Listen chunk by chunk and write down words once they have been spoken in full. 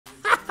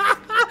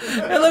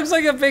It looks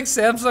like a big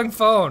Samsung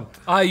phone.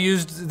 I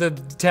used the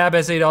Tab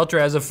S8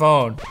 Ultra as a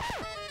phone.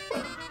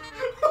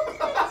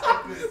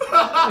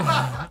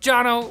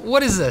 Jono,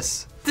 what is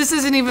this? This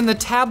isn't even the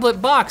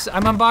tablet box.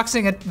 I'm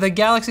unboxing the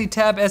Galaxy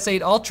Tab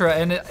S8 Ultra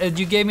and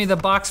you gave me the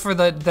box for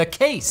the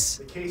case.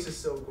 The case is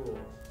so cool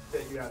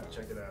that you have to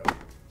check it out.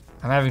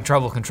 I'm having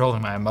trouble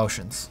controlling my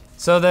emotions.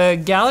 So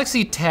the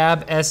Galaxy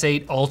Tab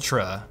S8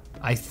 Ultra,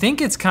 I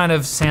think it's kind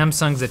of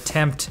Samsung's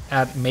attempt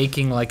at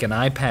making like an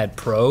iPad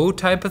Pro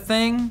type of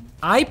thing.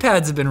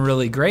 iPads have been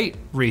really great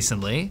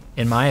recently,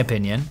 in my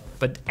opinion,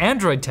 but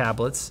Android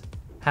tablets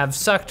have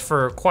sucked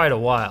for quite a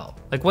while.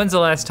 Like when's the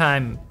last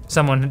time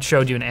someone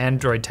showed you an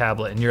Android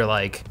tablet and you're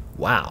like,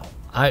 wow,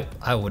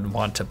 I would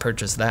want to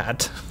purchase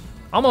that.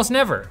 Almost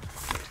never.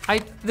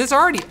 This is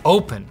already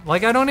open.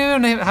 Like I don't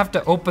even have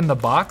to open the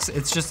box.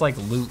 It's just like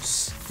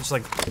loose. It's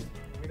like,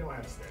 We don't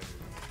have standards.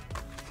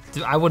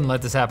 dude, I wouldn't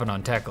let this happen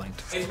on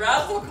TechLinked. It's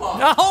Razzle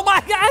Clock. Oh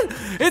my God,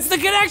 it's the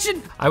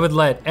connection. I would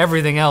let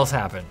everything else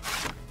happen.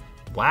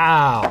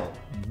 Wow,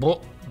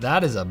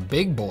 that is a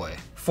big boy.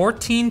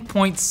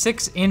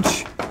 14.6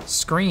 inch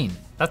screen.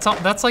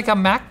 That's like a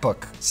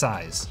MacBook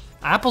size.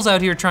 Apple's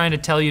out here trying to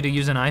tell you to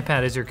use an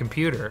iPad as your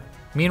computer.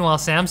 Meanwhile,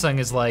 Samsung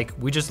is like,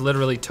 we just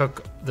literally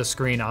took the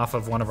screen off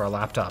of one of our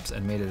laptops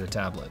and made it a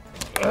tablet.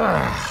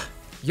 Ugh.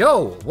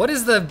 Yo, what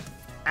is the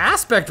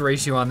aspect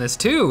ratio on this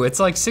too? It's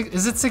like,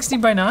 is it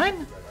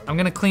 16:9? I'm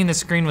gonna clean the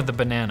screen with the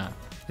banana.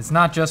 It's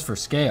not just for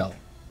scale.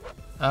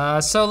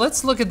 So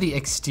let's look at the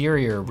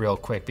exterior real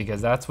quick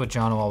because that's what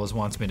John always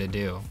wants me to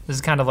do. This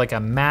is kind of like a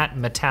matte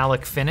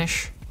metallic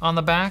finish on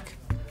the back.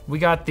 We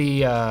got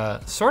the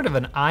sort of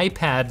an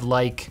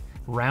iPad-like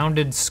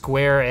rounded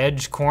square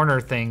edge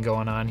corner thing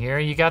going on here.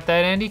 You got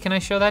that, Andy? Can I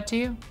show that to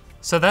you?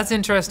 So that's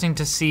interesting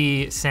to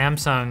see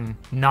Samsung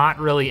not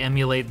really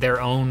emulate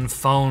their own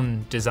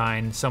phone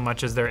design so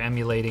much as they're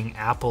emulating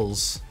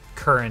Apple's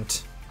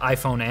current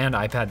iPhone and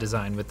iPad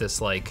design with this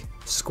like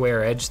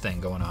square edge thing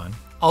going on.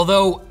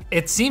 Although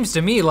it seems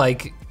to me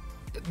like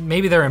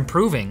maybe they're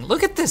improving.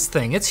 Look at this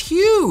thing, it's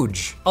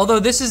huge. Although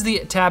this is the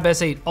Tab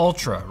S8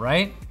 Ultra,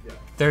 right? Yeah.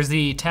 There's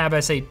the Tab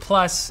S8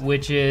 Plus,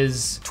 which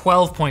is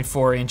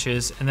 12.4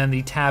 inches, and then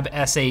the Tab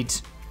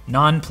S8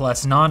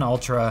 Non-Plus,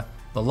 Non-Ultra,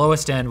 the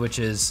lowest end, which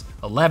is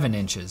 11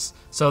 inches.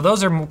 So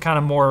those are kind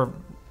of more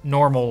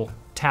normal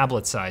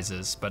tablet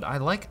sizes, but I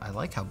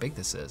like how big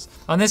this is.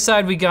 On this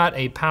side, we got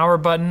a power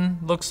button,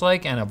 looks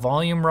like, and a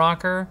volume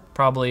rocker,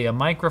 probably a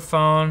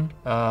microphone,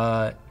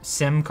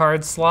 SIM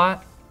card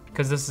slot,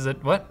 because this is a,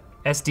 what?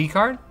 SD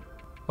card?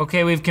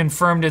 Okay, we've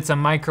confirmed it's a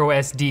micro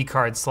SD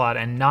card slot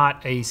and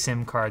not a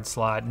SIM card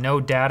slot. No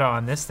data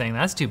on this thing,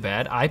 that's too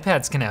bad.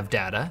 iPads can have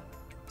data,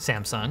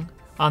 Samsung.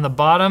 On the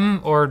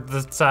bottom or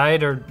the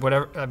side or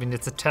whatever, I mean,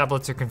 it's the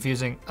tablets are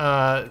confusing.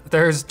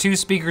 There's 2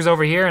 speakers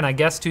over here and I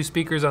guess 2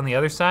 speakers on the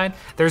other side.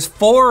 There's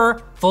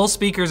 4 full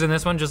speakers in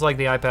this one, just like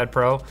the iPad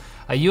Pro.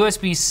 A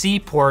USB-C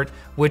port,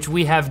 which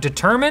we have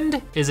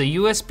determined is a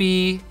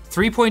USB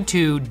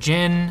 3.2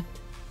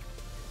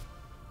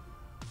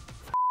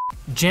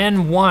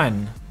 Gen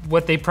 1.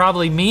 What they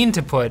probably mean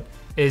to put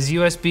is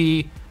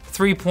USB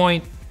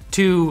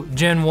 3.2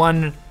 Gen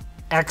 1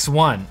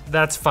 X1,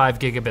 that's 5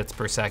 gigabits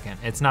per second.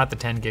 It's not the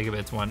 10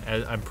 gigabits one,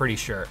 I'm pretty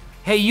sure.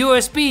 Hey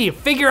USB,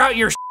 figure out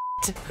your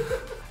shit.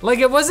 Like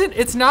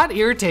it's not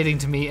irritating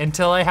to me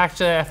until I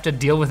actually have to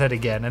deal with it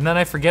again. And then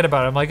I forget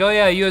about it. I'm like, oh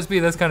yeah, USB,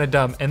 that's kind of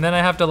dumb. And then I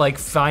have to like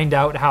find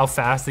out how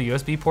fast the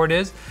USB port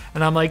is.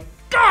 And I'm like,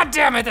 God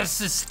damn it, this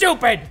is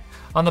stupid.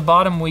 On the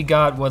bottom, we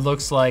got what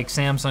looks like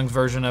Samsung's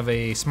version of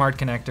a smart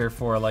connector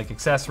for like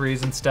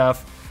accessories and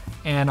stuff.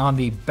 And on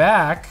the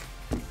back,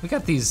 we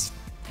got these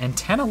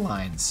antenna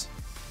lines.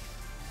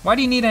 Why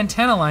do you need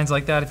antenna lines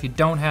like that if you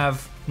don't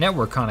have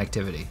network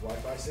connectivity?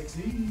 Wi-Fi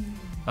 6E.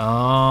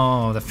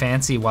 Oh, the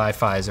fancy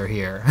Wi-Fis are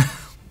here.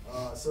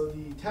 So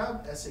the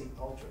Tab S8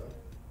 Ultra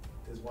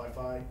is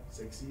Wi-Fi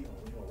 6E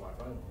only, or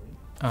Wi-Fi only.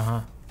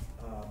 Uh-huh.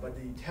 But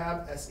the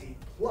Tab S8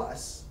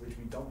 Plus, which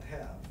we don't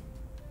have,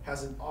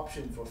 has an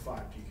option for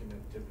 5G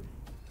connectivity.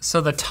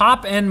 So the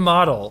top end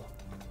model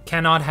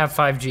cannot have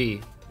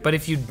 5G, but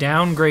if you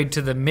downgrade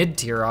to the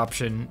mid-tier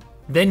option,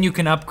 then you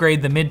can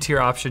upgrade the mid-tier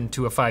option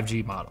to a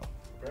 5G model.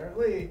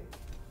 Apparently.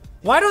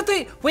 Why don't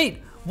they,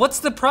 wait, what's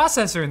the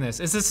processor in this?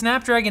 It's a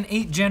Snapdragon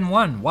 8 Gen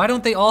 1. Why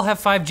don't they all have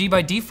 5G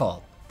by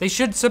default? They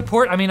should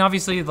support, I mean,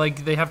 obviously,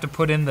 like, they have to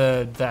put in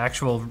the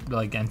actual,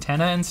 like,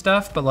 antenna and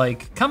stuff, but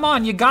like, come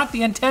on, you got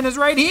the antennas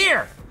right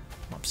here.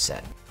 I'm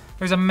upset.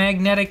 There's a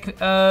magnetic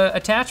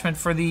attachment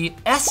for the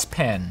S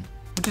Pen,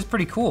 which is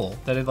pretty cool,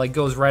 that it like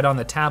goes right on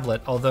the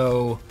tablet,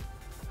 although,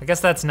 I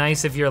guess that's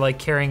nice if you're like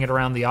carrying it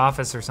around the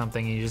office or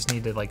something and you just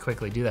need to like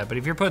quickly do that. But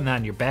if you're putting that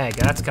in your bag,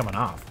 that's coming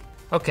off.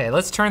 Okay,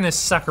 let's turn this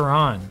sucker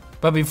on.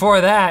 But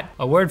before that,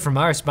 a word from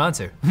our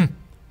sponsor,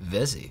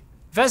 Vessi.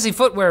 Vessi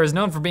footwear is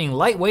known for being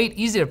lightweight,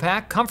 easy to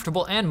pack,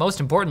 comfortable, and most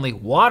importantly,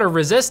 water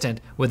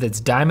resistant with its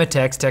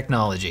Dymatex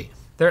technology.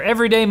 Their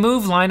everyday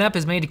move lineup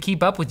is made to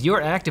keep up with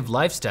your active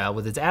lifestyle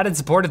with its added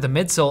support of the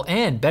midsole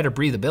and better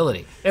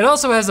breathability. It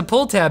also has a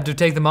pull tab to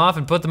take them off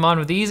and put them on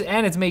with ease,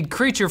 and it's made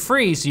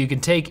creature-free so you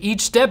can take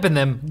each step in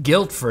them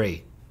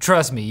guilt-free.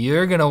 Trust me,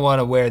 you're gonna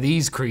wanna wear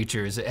these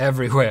creatures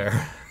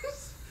everywhere.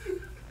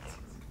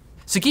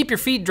 So keep your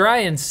feet dry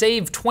and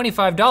save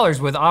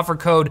 $25 with offer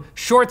code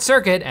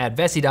SHORTCIRCUIT at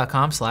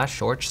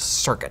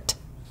vessi.com/shortcircuit.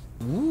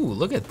 Ooh,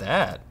 look at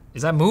that.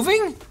 Is that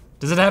moving?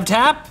 Does it have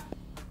tap?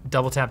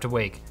 Double tap to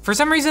wake. For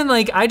some reason,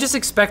 like, I just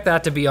expect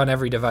that to be on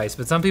every device,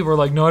 but some people are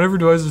like, not every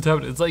device is a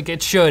tablet. It's like,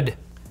 it should.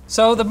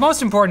 So the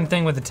most important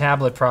thing with the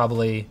tablet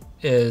probably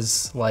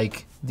is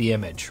like the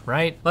image,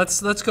 right? Let's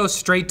go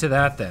straight to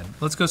that then.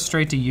 Let's go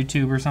straight to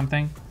YouTube or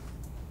something.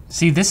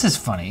 See, this is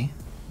funny.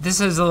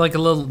 This is like a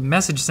little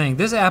message saying,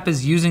 this app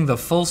is using the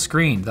full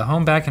screen. The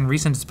home, back, and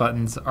recent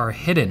buttons are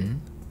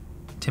hidden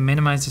to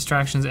minimize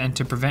distractions and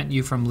to prevent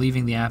you from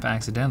leaving the app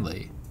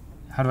accidentally.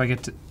 How do I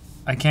get to,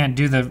 I can't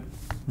do the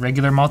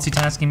regular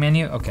multitasking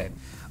menu? Okay.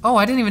 Oh,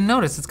 I didn't even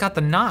notice, it's got the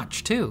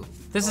notch too.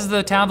 This is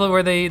the tablet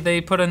where they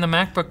put in the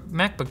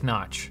MacBook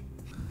notch.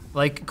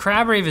 Like,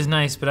 Crabrave is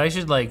nice, but I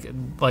should like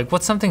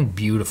what's something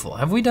beautiful?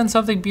 Have we done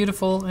something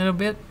beautiful in a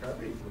bit?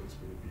 Crabrave looks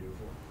pretty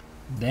beautiful.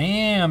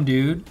 Damn,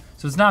 dude.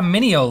 So it's not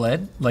mini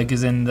OLED, like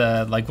is in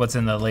the, like what's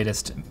in the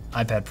latest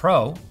iPad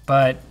Pro,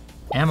 but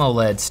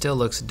AMOLED still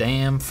looks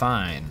damn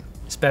fine,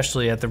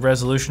 especially at the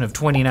resolution of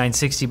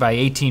 2960 by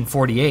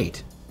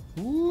 1848.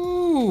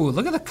 Ooh,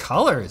 look at the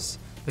colors.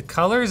 The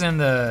colors and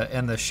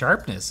the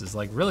sharpness is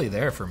like really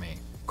there for me.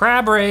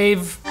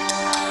 Crabrave.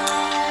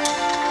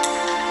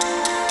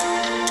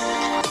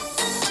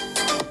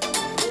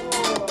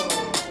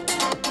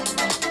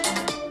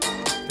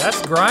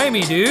 That's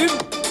grimy, dude.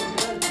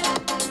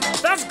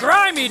 That's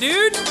grimy,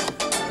 dude.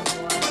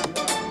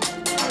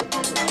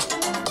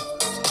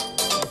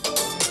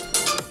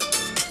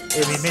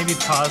 Maybe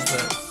pause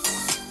the.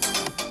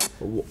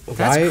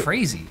 That's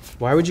crazy.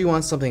 Why would you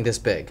want something this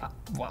big?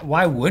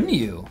 Why wouldn't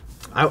you?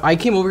 I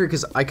came over here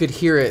because I could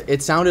hear it.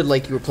 It sounded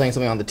like you were playing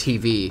something on the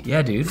TV.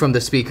 Yeah, dude. From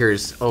the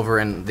speakers over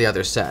in the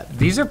other set.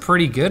 These are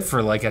pretty good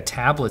for like a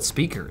tablet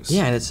speakers.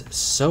 Yeah, and it's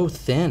so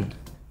thin.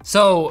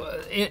 So,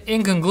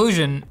 in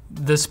conclusion,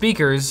 the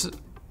speakers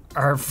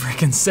are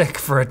freaking sick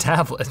for a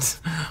tablet.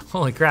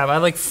 Holy crap, I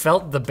like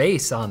felt the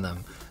bass on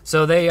them.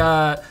 So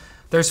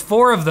there's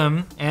 4 of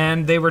them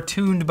and they were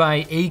tuned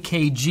by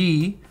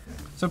AKG.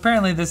 So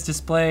apparently this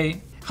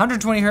display,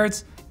 120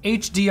 hertz,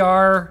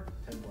 HDR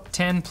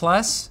 10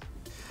 plus.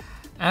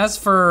 As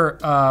for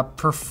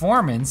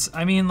performance,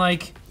 I mean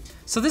like,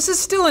 so this is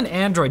still an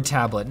Android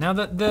tablet. Now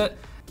the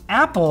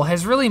Apple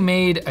has really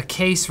made a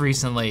case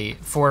recently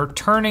for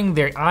turning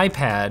their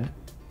iPad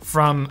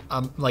from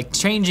like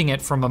changing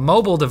it from a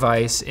mobile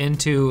device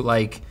into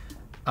like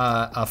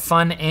a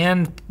fun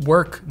and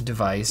work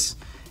device.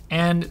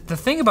 And the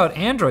thing about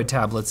Android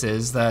tablets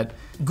is that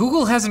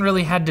Google hasn't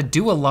really had to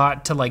do a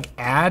lot to like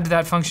add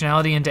that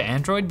functionality into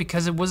Android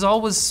because it was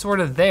always sort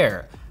of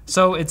there.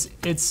 So it's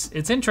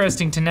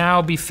interesting to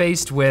now be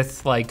faced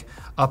with like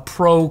a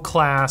pro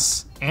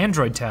class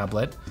Android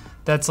tablet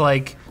that's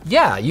like,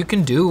 yeah, you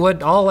can do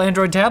what all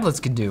Android tablets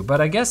can do,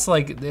 but I guess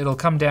like it'll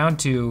come down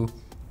to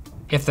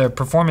if the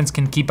performance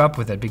can keep up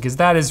with it, because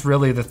that is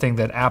really the thing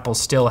that Apple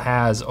still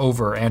has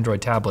over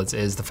Android tablets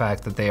is the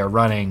fact that they are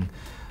running,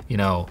 you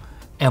know,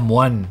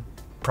 M1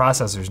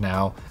 processors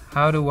now.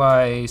 How do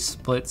I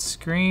split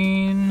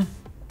screen?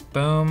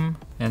 Boom,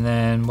 and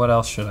then what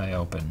else should I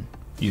open?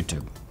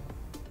 YouTube.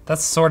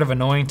 That's sort of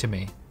annoying to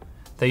me,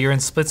 that you're in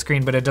split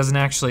screen, but it doesn't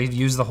actually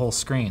use the whole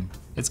screen.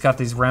 It's got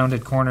these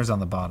rounded corners on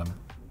the bottom.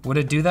 Would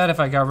it do that if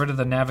I got rid of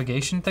the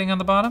navigation thing on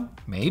the bottom?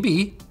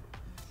 Maybe.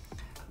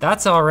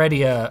 That's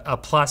already a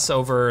plus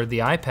over the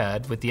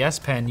iPad. With the S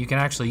Pen, you can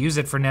actually use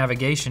it for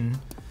navigation.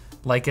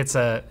 Like it's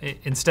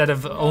instead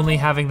of only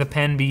having the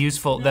pen be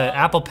useful, the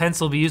Apple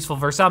Pencil be useful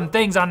for some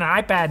things on the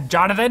iPad,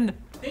 Jonathan.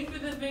 Think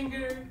with the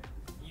finger,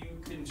 you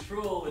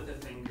control with the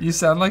finger. You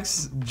sound like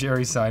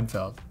Jerry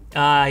Seinfeld.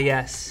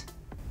 Yes.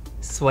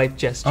 Swipe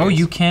gestures. Oh,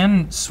 you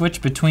can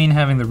switch between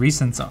having the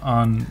recents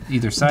on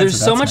either side. There's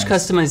so much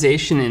nice.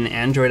 customization in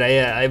Android.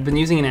 I've been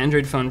using an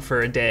Android phone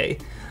for a day,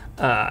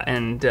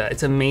 and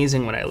it's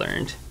amazing what I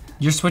learned.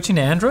 You're switching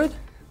to Android?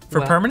 For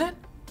permanent?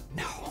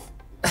 No.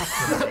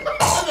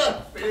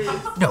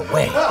 No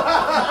way.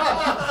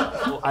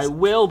 Well, I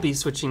will be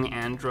switching to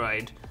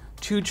Android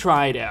to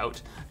try it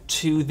out,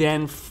 to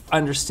then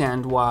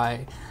understand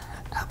why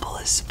Apple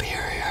is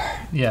superior.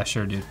 Yeah,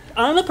 sure, dude.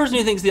 I'm the person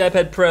who thinks the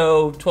iPad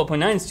Pro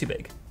 12.9 is too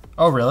big.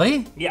 Oh,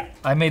 really? Yeah.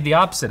 I made the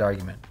opposite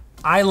argument.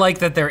 I like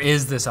that there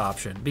is this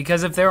option,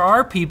 because if there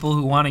are people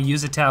who want to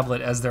use a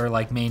tablet as their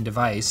like main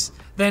device,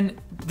 then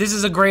this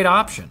is a great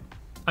option.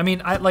 I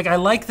mean, I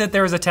like that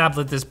there is a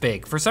tablet this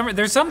big. For some,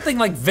 there's something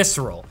like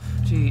visceral.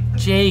 Gee,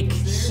 Jake,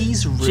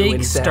 He's ruined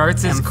Jake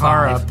starts his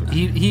car up.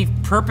 He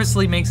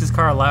purposely makes his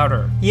car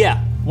louder.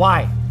 Yeah.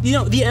 Why? You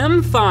know, the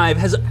M5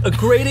 has a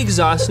great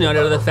exhaust note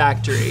out of the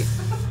factory.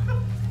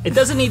 It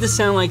doesn't need to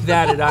sound like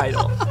that at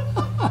idle.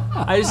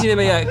 I just need to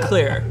make that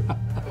clear.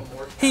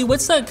 Hey,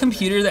 what's that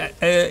computer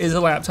that is a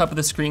laptop with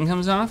the screen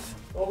comes off?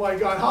 Oh my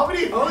god, how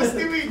many hosts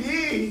do we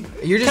need?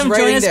 You're just Come join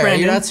writing us, there.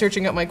 Brandon. You're not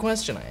searching up my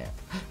question. I am.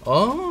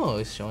 Oh,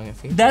 he's showing a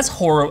feature. That's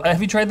horrible.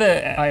 Have you tried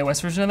the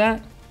iOS version of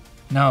that?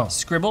 No.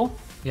 Scribble?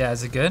 Yeah,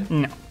 is it good?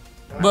 No.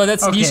 Well,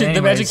 that's Okay, you should.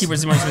 The Magic anyways. Keyboard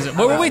is more specific.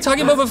 What were we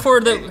talking about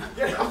before the?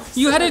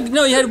 You had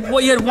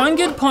you had one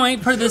good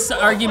point for this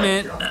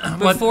argument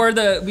before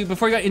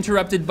you got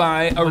interrupted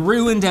by a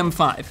ruined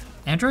M5.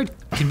 Android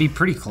can be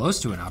pretty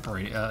close to an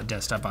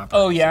desktop operating.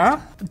 Oh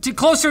yeah?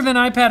 Closer than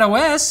iPad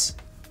OS.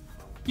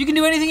 You can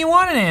do anything you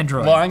want in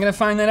Android. Well, I'm gonna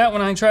find that out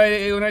when I try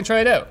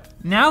it out.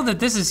 Now that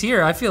this is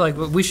here, I feel like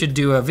we should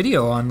do a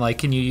video on like,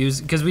 can you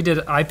use, because we did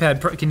iPad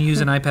Pro, can you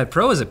use an iPad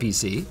Pro as a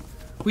PC?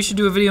 We should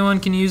do a video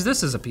on, can you use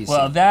this as a PC?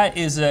 Well, that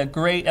is a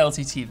great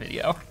LTT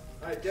video.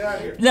 Alright, get out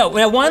of here. No,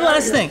 now one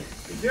last thing.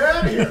 Get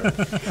out of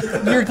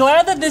here. You're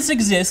glad that this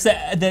exists,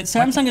 that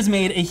Samsung has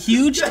made a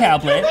huge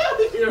tablet.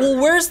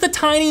 Well, where's the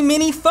tiny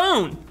mini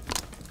phone?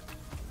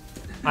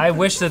 I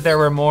wish that there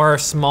were more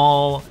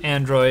small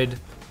Android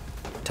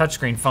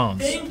touchscreen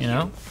phones, you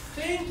know?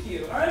 Thank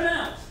you, I'm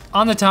out.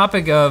 On the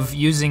topic of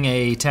using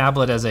a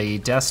tablet as a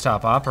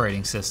desktop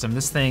operating system,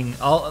 this thing,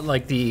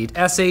 like the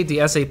S8, the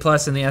S8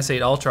 Plus, and the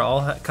S8 Ultra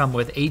all come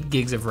with 8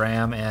 gigs of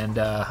RAM and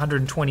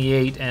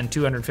 128 and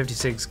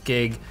 256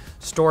 gig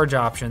storage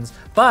options.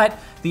 But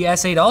the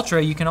S8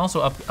 Ultra, you can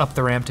also up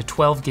the RAM to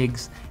 12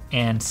 gigs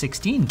and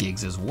 16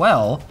 gigs as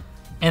well.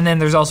 And then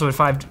there's also a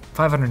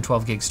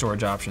 512 gig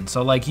storage option.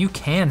 So like you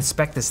can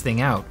spec this thing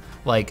out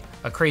like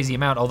a crazy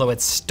amount, although it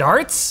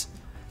starts,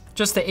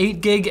 just the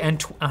 8 gig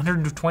and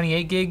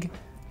 128 gig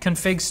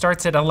config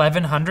starts at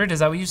 1100, is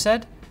that what you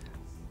said?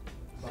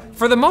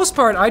 For the most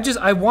part,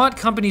 I want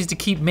companies to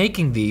keep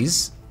making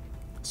these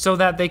so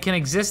that they can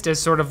exist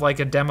as sort of like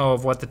a demo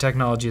of what the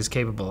technology is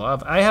capable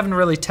of. I haven't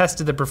really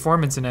tested the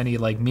performance in any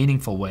like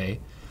meaningful way.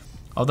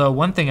 Although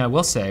one thing I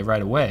will say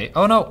right away,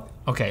 oh no,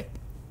 okay.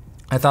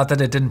 I thought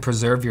that it didn't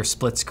preserve your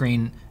split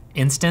screen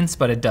instance,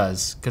 but it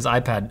does, because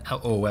iPad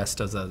OS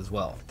does that as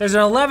well. There's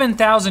an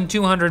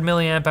 11,200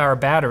 milliamp hour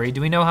battery. Do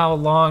we know how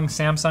long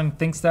Samsung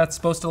thinks that's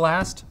supposed to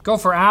last? Go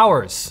for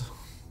hours.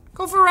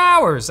 Go for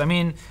hours. I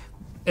mean,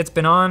 it's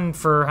been on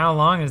for how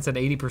long? It's at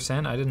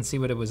 80%. I didn't see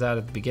what it was at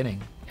the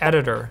beginning.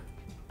 Editor,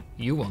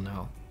 you will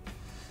know.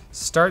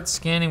 Start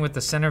scanning with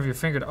the center of your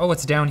finger. Oh,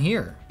 it's down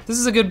here. This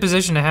is a good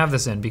position to have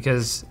this in,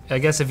 because I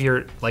guess if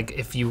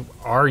you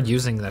are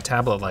using the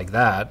tablet like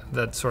that,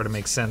 that sort of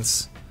makes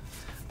sense.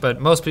 But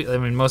most of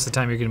the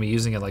time you're gonna be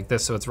using it like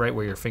this, so it's right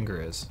where your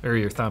finger is, or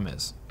your thumb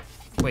is.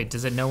 Wait,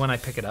 does it know when I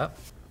pick it up?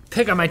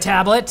 Pick up my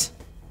tablet,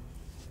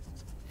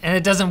 and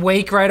it doesn't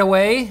wake right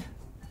away?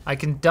 I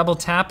can double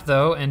tap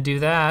though and do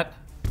that.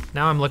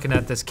 Now I'm looking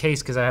at this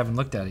case because I haven't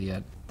looked at it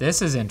yet.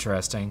 This is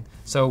interesting.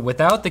 So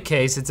without the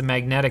case, it's a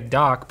magnetic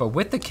dock, but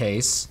with the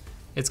case,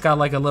 it's got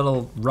like a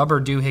little rubber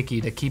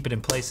doohickey to keep it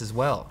in place as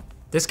well.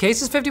 This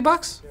case is 50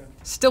 bucks? Yeah.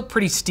 Still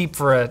pretty steep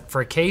for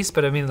a case,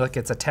 but I mean, like,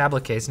 it's a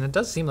tablet case, and it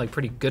does seem like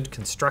pretty good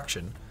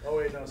construction. Oh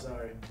wait, no,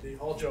 sorry. The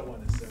Ultra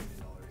one is $70.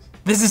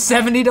 This is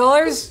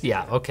 $70?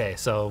 Yeah, okay,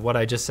 so what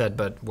I just said,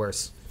 but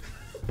worse.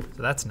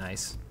 So that's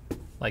nice.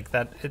 Like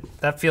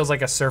that feels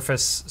like a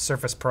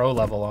Surface Pro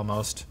level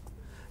almost.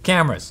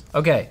 Cameras,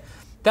 okay.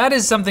 That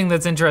is something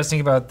that's interesting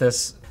about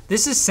this.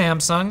 This is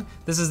Samsung,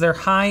 this is their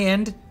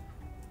high-end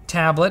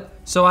tablet,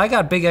 so I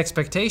got big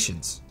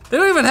expectations. They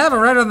don't even have it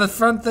right on the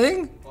front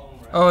thing?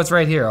 Oh, it's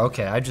right here,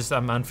 okay.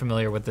 I'm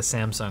unfamiliar with the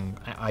Samsung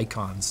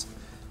icons.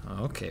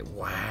 Okay,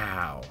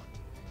 wow.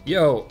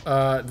 Yo,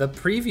 the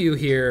preview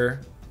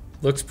here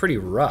looks pretty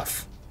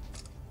rough.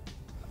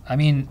 I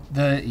mean,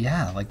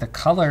 like the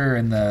color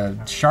and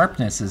the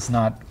sharpness is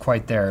not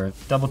quite there.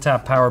 Double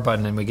tap power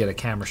button and we get a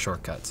camera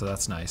shortcut, so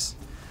that's nice.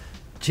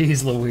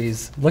 Jeez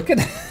Louise, look at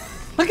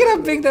how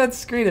big that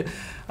screen is.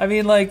 I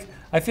mean, like,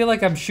 I feel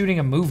like I'm shooting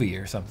a movie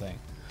or something.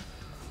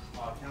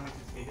 Oh, I can't wait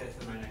to take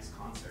that to my next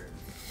concert.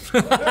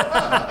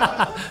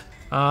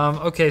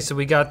 Okay, so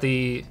we got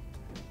the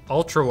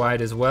ultra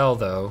wide as well,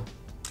 though.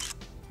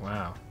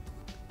 Wow.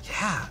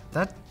 Yeah,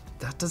 that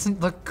doesn't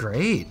look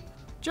great.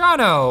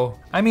 Jono!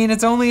 I mean,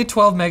 it's only a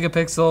 12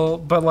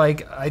 megapixel, but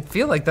like, I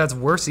feel like that's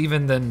worse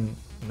even than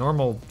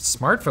normal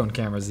smartphone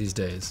cameras these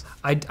days.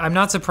 I'm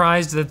not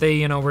surprised that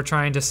they, were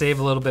trying to save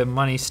a little bit of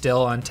money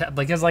still on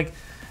because like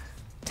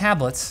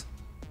tablets,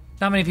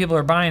 not many people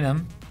are buying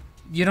them.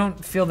 You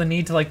don't feel the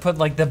need to like put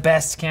like the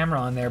best camera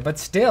on there, but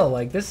still,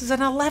 like, this is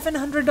an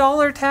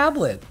 $1,100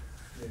 tablet.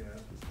 Yeah.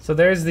 So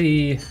there's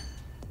the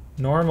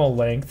normal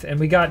length, and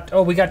we got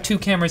 2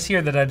 cameras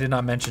here that I did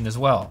not mention as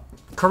well.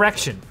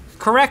 Correction.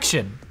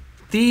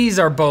 These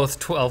are both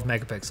 12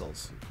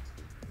 megapixels.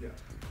 Yeah.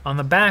 On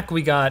the back,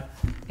 we got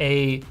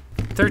a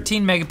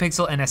 13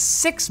 megapixel and a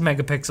 6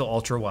 megapixel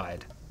ultra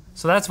wide.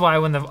 So that's why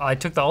when I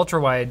took the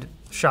ultra wide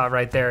shot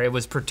right there, it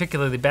was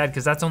particularly bad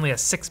because that's only a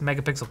 6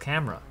 megapixel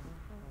camera.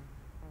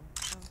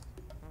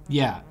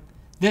 Yeah,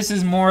 this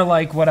is more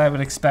like what I would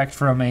expect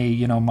from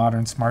a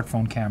modern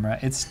smartphone camera.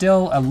 It's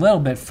still a little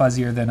bit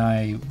fuzzier than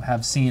I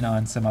have seen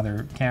on some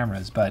other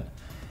cameras, but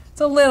it's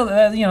It's a little,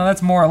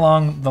 that's more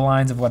along the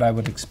lines of what I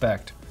would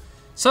expect.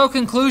 So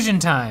conclusion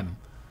time.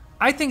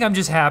 I think I'm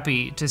just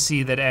happy to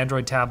see that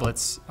Android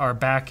tablets are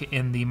back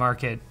in the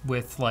market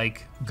with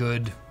like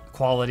good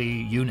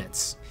quality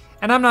units.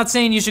 And I'm not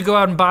saying you should go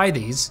out and buy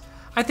these.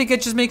 I think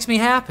it just makes me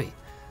happy.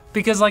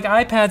 Because like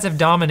iPads have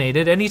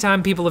dominated.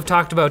 Anytime people have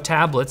talked about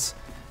tablets,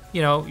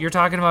 you're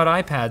talking about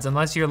iPads,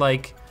 unless you're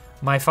like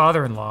my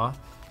father-in-law,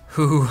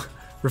 who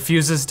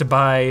refuses to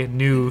buy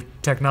new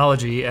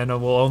technology and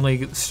will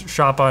only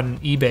shop on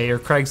eBay or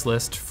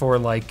Craigslist for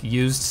like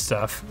used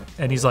stuff.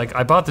 And he's like,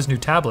 I bought this new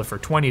tablet for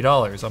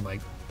 $20. I'm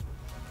like,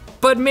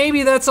 but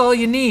maybe that's all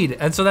you need.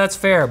 And so that's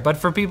fair. But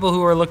for people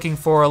who are looking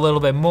for a little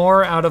bit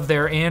more out of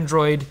their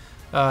Android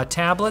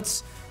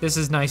tablets, this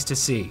is nice to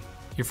see.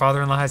 Your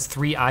father-in-law has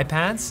 3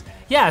 iPads?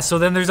 Yeah, so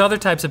then there's other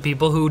types of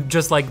people who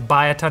just like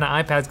buy a ton of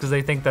iPads because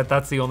they think that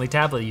that's the only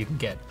tablet you can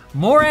get.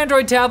 More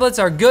Android tablets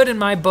are good in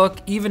my book,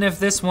 even if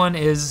this one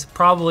is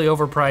probably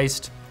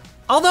overpriced.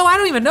 Although I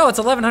don't even know, it's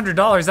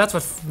 $1,100. That's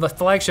what the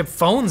flagship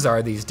phones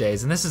are these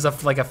days, and this is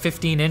like a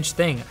 15-inch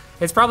thing.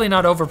 It's probably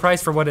not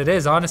overpriced for what it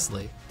is,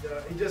 honestly. For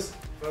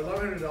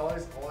 $1,100,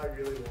 all I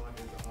really want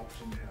is the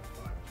option to have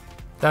 5.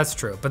 That's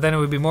true, but then it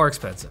would be more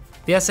expensive.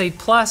 The S8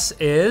 Plus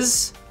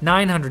is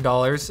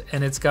 $900,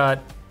 and it's got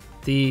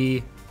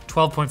the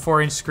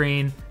 12.4-inch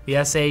screen. The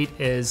S8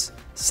 is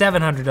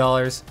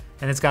 $700,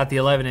 and it's got the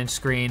 11-inch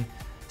screen.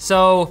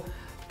 So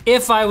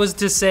if I was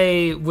to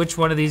say which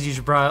one of these you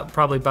should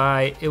probably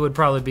buy, it would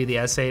probably be the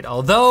S8.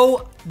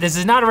 Although, this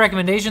is not a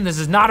recommendation, this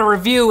is not a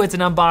review, it's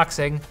an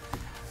unboxing.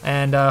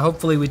 And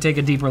hopefully we take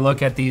a deeper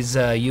look at these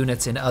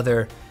units in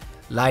other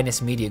Linus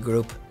Media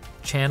Group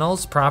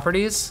channels,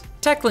 properties.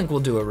 TechLink will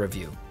do a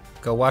review.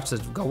 Go watch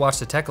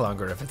the Tech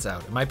Longer if it's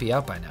out. It might be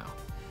out by now.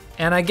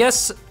 And I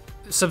guess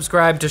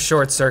subscribe to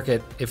Short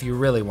Circuit if you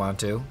really want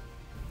to.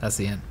 That's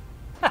the end.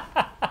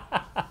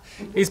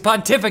 He's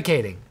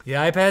pontificating. The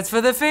iPad's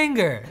for the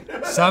finger.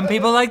 Some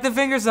people like the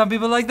finger, some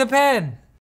people like the pen.